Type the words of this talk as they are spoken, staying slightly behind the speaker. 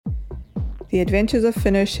The Adventures of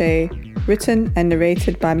Finn O'Shea, written and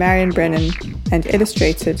narrated by Marion Brennan and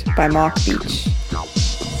illustrated by Mark Beach.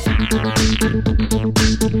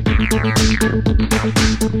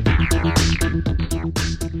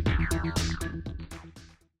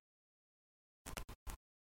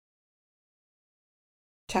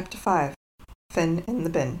 Chapter 5. Finn in the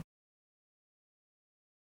Bin.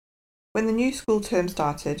 When the new school term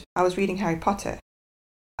started, I was reading Harry Potter.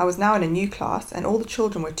 I was now in a new class, and all the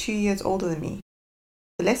children were 2 years older than me.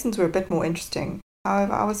 The lessons were a bit more interesting.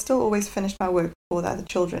 However, I was still always finished my work before the other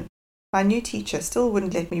children. My new teacher still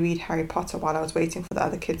wouldn't let me read Harry Potter while I was waiting for the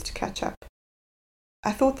other kids to catch up.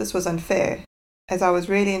 I thought this was unfair, as I was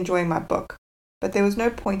really enjoying my book, but there was no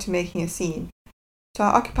point in making a scene, so I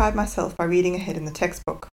occupied myself by reading ahead in the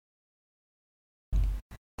textbook.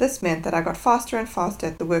 This meant that I got faster and faster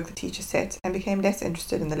at the work the teacher set and became less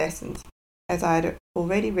interested in the lessons, as I had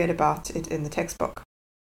already read about it in the textbook.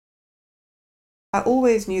 I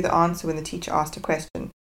always knew the answer when the teacher asked a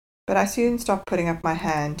question, but I soon stopped putting up my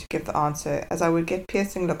hand to give the answer, as I would get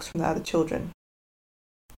piercing looks from the other children.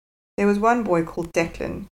 There was one boy called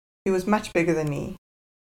Declan, who was much bigger than me.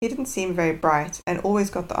 He didn't seem very bright and always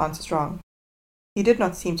got the answers wrong. He did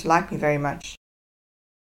not seem to like me very much.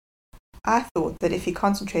 I thought that if he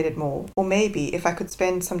concentrated more, or maybe if I could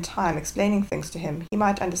spend some time explaining things to him, he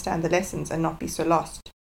might understand the lessons and not be so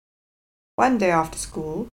lost. One day after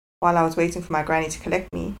school, while I was waiting for my granny to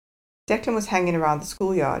collect me, Declan was hanging around the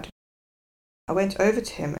schoolyard. I went over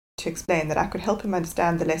to him to explain that I could help him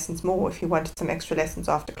understand the lessons more if he wanted some extra lessons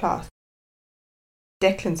after class.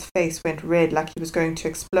 Declan's face went red like he was going to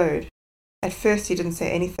explode. At first he didn't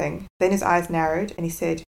say anything, then his eyes narrowed and he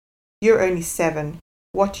said, "You're only 7.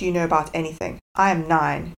 What do you know about anything? I am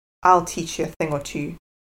 9. I'll teach you a thing or two."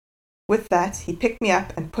 With that, he picked me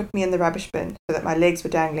up and put me in the rubbish bin so that my legs were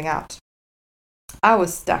dangling out. I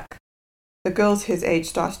was stuck. The girls his age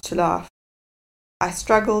started to laugh. I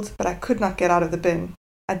struggled, but I could not get out of the bin.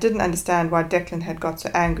 I didn't understand why Declan had got so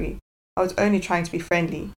angry. I was only trying to be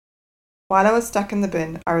friendly. While I was stuck in the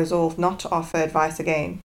bin, I resolved not to offer advice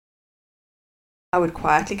again. I would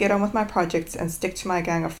quietly get on with my projects and stick to my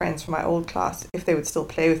gang of friends from my old class if they would still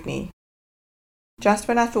play with me. Just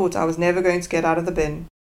when I thought I was never going to get out of the bin,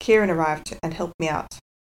 Kieran arrived and helped me out.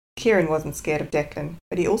 Kieran wasn't scared of Declan,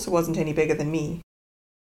 but he also wasn't any bigger than me.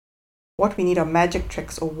 "What we need are magic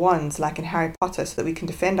tricks or wands like in Harry Potter so that we can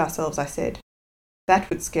defend ourselves," I said. "That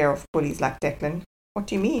would scare off bullies like Declan." "What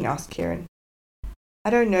do you mean?" asked Kieran. "I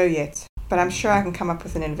don't know yet, but I'm sure I can come up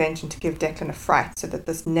with an invention to give Declan a fright so that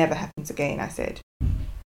this never happens again," I said.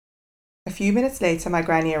 A few minutes later my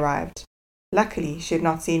granny arrived. Luckily she had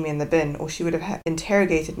not seen me in the bin, or she would have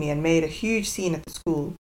interrogated me and made a huge scene at the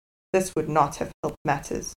school. This would not have helped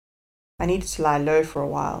matters. I needed to lie low for a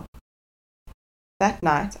while. That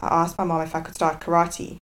night I asked my mom if I could start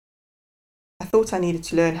karate. I thought I needed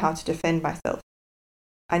to learn how to defend myself.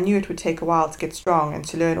 I knew it would take a while to get strong and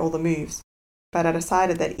to learn all the moves, but I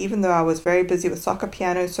decided that even though I was very busy with soccer,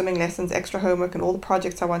 piano, swimming lessons, extra homework and all the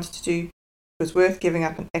projects I wanted to do, it was worth giving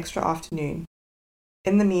up an extra afternoon.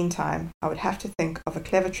 In the meantime, I would have to think of a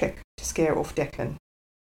clever trick to scare off Declan.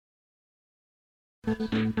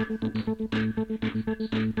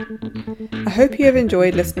 I hope you have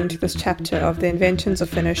enjoyed listening to this chapter of The Inventions of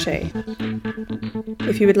Finn O'Shea.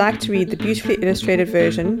 If you would like to read the beautifully illustrated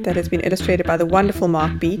version that has been illustrated by the wonderful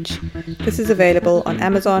Mark Beach, this is available on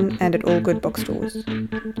Amazon and at all good bookstores.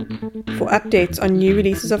 For updates on new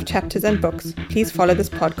releases of chapters and books, please follow this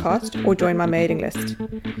podcast or join my mailing list.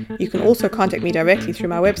 You can also contact me directly through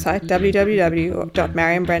my website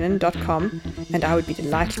www.marionbrennan.com, and I would be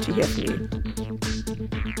delighted to hear from you.